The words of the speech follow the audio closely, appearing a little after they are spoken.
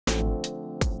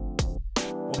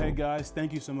Hey guys,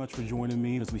 thank you so much for joining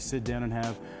me as we sit down and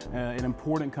have an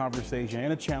important conversation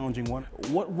and a challenging one.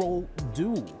 What role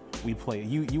do we play?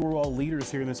 You are all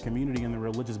leaders here in this community in the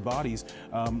religious bodies.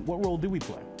 What role do we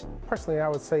play? Personally, I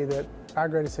would say that our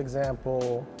greatest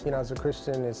example, as a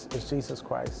Christian is Jesus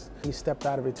Christ. He stepped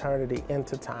out of eternity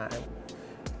into time,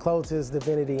 clothed his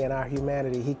divinity in our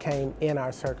humanity. He came in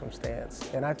our circumstance.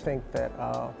 And I think that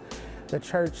the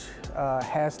church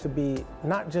has to be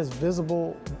not just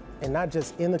visible and not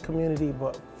just in the community,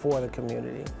 but for the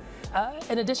community.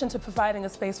 In addition to providing a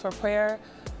space for prayer,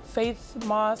 faith,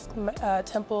 mosques,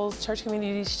 temples, church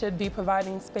communities should be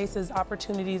providing spaces,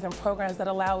 opportunities, and programs that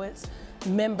allow its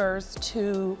members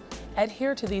to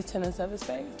adhere to these tenets of his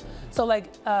faith. So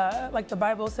like the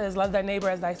Bible says, love thy neighbor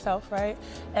as thyself, right?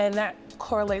 And that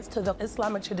correlates to the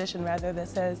Islamic tradition, rather, that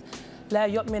says, لا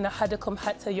يؤمن أحدكم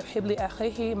حتى يحب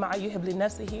لأخيه ما يحب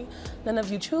لنفسه. None of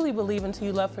you truly believe until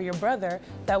you love for your brother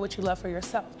that which you love for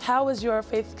yourself. How is your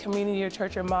faith community, your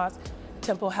church, or mosque,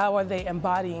 temple, how are they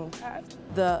embodying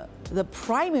that? The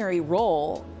primary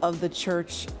role of the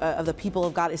church, of the people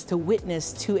of God, is to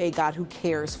witness to a God who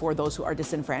cares for those who are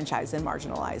disenfranchised and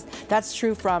marginalized. That's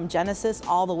true from Genesis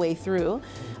all the way through.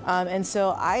 And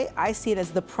so I see it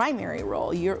as the primary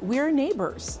role. We're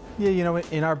neighbors. Yeah,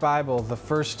 in our Bible, the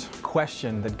first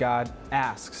question that God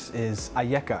asks is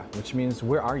Ayeka, which means,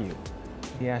 where are you?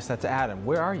 He asked that to Adam,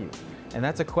 where are you? And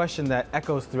that's a question that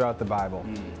echoes throughout the Bible.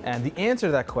 And the answer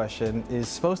to that question is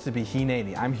supposed to be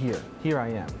Hineni, I'm here. Here I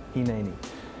am, Hineni.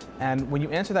 And when you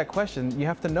answer that question, you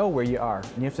have to know where you are,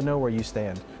 and you have to know where you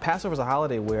stand. Passover is a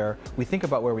holiday where we think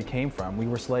about where we came from. We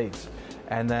were slaves.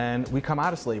 And then we come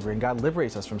out of slavery, and God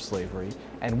liberates us from slavery.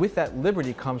 And with that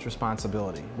liberty comes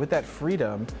responsibility. With that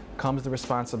freedom comes the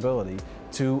responsibility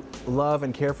to love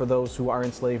and care for those who are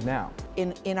enslaved now.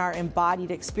 In our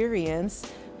embodied experience,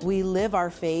 we live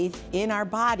our faith in our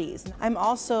bodies. I'm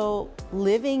also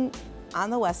living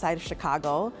on the west side of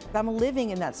Chicago. I'm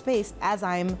living in that space as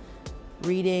I'm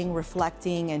reading,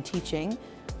 reflecting, and teaching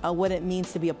what it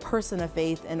means to be a person of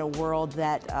faith in a world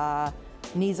that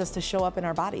needs us to show up in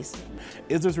our bodies.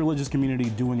 Is this religious community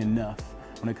doing enough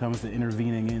when it comes to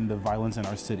intervening in the violence in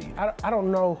our city? I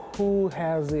don't know who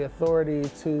has the authority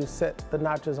to set the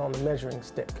notches on the measuring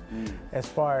stick as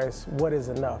far as what is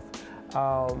enough.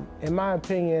 In my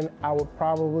opinion, I would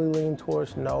probably lean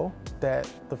towards no, that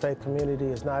the faith community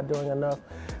is not doing enough.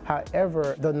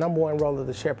 However, the number one role of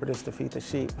the shepherd is to feed the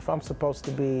sheep. If I'm supposed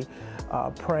to be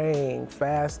praying,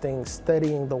 fasting,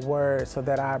 studying the word so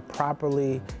that I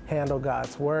properly handle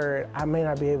God's word, I may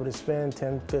not be able to spend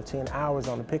 10, 15 hours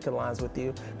on the picket lines with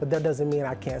you, but that doesn't mean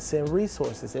I can't send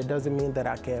resources. It doesn't mean that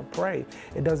I can't pray.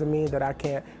 It doesn't mean that I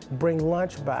can't bring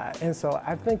lunch by. And so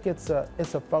I think it's a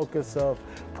focus of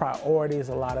priorities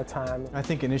a lot of time. I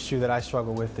think an issue that I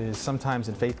struggle with is sometimes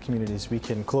in faith communities we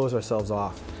can close ourselves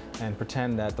off and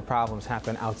pretend that the problems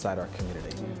happen outside our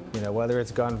community. Whether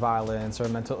it's gun violence or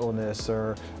mental illness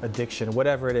or addiction,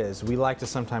 whatever it is, we like to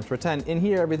sometimes pretend in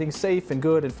here everything's safe and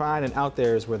good and fine, and out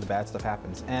there is where the bad stuff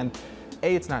happens. And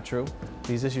it's not true.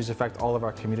 These issues affect all of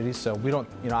our communities, so we don't,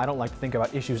 I don't like to think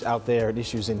about issues out there and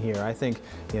issues in here. I think,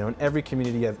 in every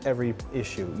community you have every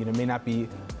issue.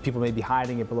 People may be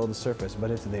hiding it below the surface,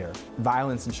 but it's there.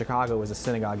 Violence in Chicago is a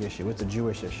synagogue issue. It's a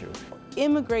Jewish issue.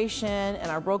 Immigration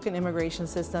and our broken immigration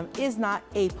system is not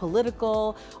a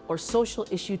political or social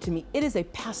issue to me. It is a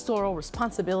pastoral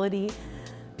responsibility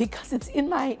because it's in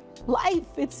my life,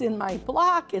 it's in my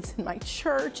block, it's in my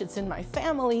church, it's in my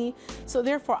family. So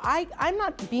therefore, I'm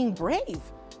not being brave.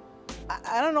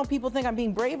 I don't know if people think I'm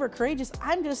being brave or courageous.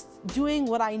 I'm just doing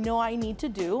what I know I need to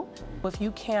do. If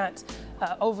you can't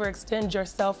overextend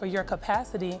yourself or your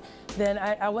capacity, then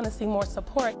I want to see more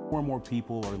support. More and more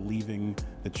people are leaving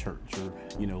the church or,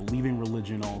 leaving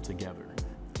religion altogether.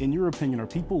 In your opinion, are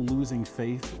people losing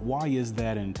faith? Why is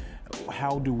that, and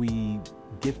how do we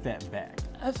get that back?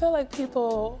 I feel like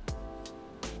people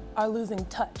are losing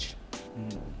touch,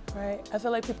 right? I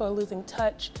feel like people are losing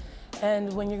touch,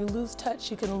 and when you lose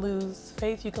touch, you can lose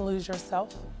faith, you can lose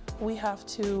yourself. We have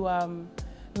to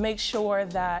make sure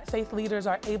that faith leaders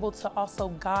are able to also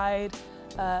guide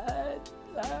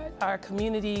our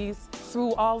communities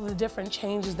through all the different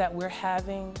changes that we're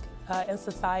having in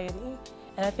society.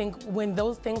 And I think when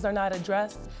those things are not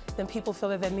addressed, then people feel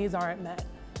that their needs aren't met.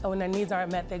 And when their needs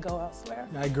aren't met, they go elsewhere.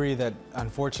 I agree that,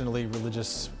 unfortunately,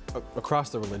 across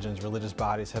the religions, religious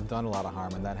bodies have done a lot of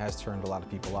harm, and that has turned a lot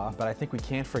of people off. But I think we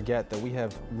can't forget that we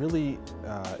have really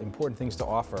important things to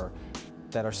offer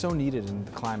that are so needed in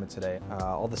the climate today.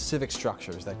 All the civic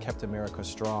structures that kept America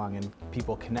strong and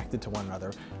people connected to one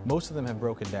another, most of them have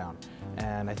broken down.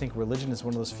 And I think religion is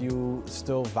one of those few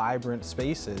still vibrant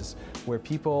spaces where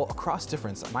people across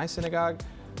difference. My synagogue,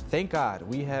 thank God,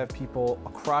 we have people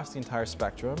across the entire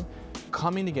spectrum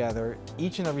coming together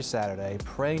each and every Saturday,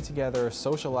 praying together,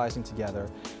 socializing together.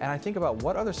 And I think about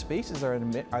what other spaces are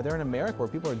there in America where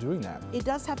people are doing that. It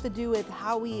does have to do with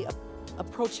how we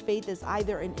approach faith as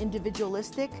either an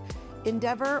individualistic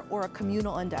endeavor or a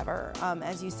communal endeavor,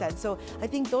 as you said. So I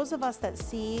think those of us that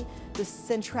see the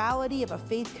centrality of a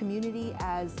faith community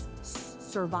as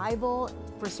survival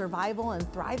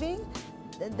and thriving,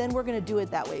 then we're going to do it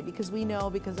that way, because we know,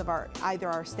 because of either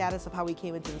our status of how we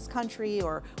came into this country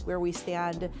or where we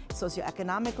stand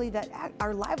socioeconomically, that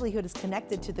our livelihood is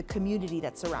connected to the community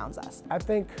that surrounds us. I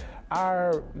think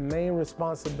our main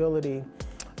responsibility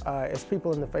as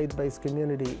people in the faith-based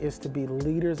community is to be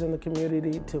leaders in the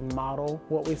community, to model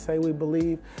what we say we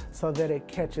believe so that it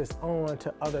catches on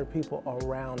to other people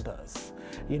around us.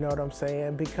 You know what I'm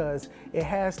saying? Because it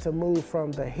has to move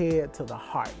from the head to the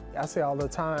heart. I say all the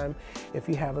time, if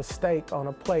you have a steak on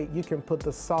a plate, you can put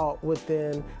the salt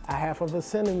within a half of a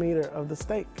centimeter of the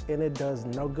steak and it does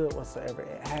no good whatsoever.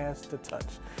 It has to touch.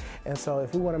 And so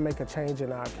if we want to make a change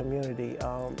in our community,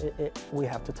 we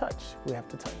have to touch. We have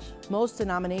to touch. Most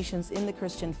denominations in the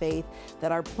Christian faith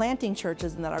that are planting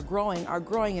churches and that are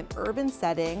growing in urban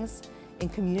settings, in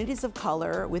communities of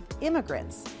color, with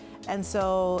immigrants. And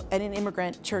in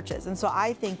immigrant churches. And so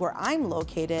I think where I'm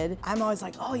located, I'm always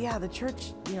like, oh yeah, the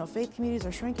church, faith communities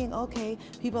are shrinking, okay,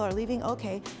 people are leaving,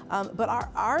 okay. But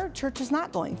our church is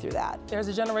not going through that. There's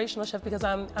a generational shift, because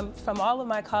I'm from all of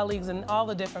my colleagues in all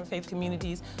the different faith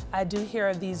communities, I do hear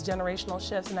of these generational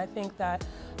shifts. And I think that,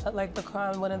 like the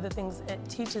Quran, one of the things it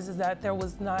teaches is that there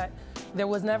was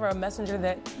never a messenger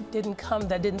that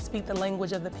didn't speak the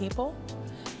language of the people.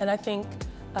 And I think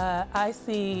I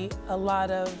see a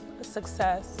lot of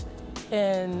success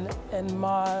in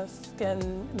mosque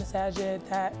and masajid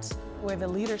where the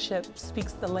leadership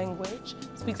speaks the language,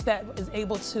 is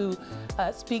able to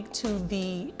speak to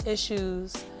the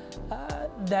issues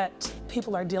that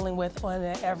people are dealing with on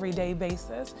an everyday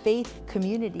basis. Faith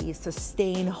communities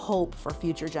sustain hope for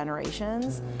future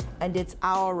generations, and it's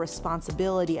our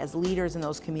responsibility as leaders in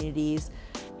those communities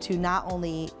to not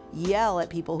only yell at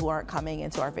people who aren't coming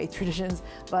into our faith traditions,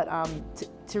 but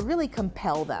to really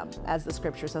compel them, as the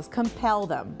scripture says, compel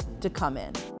them to come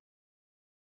in.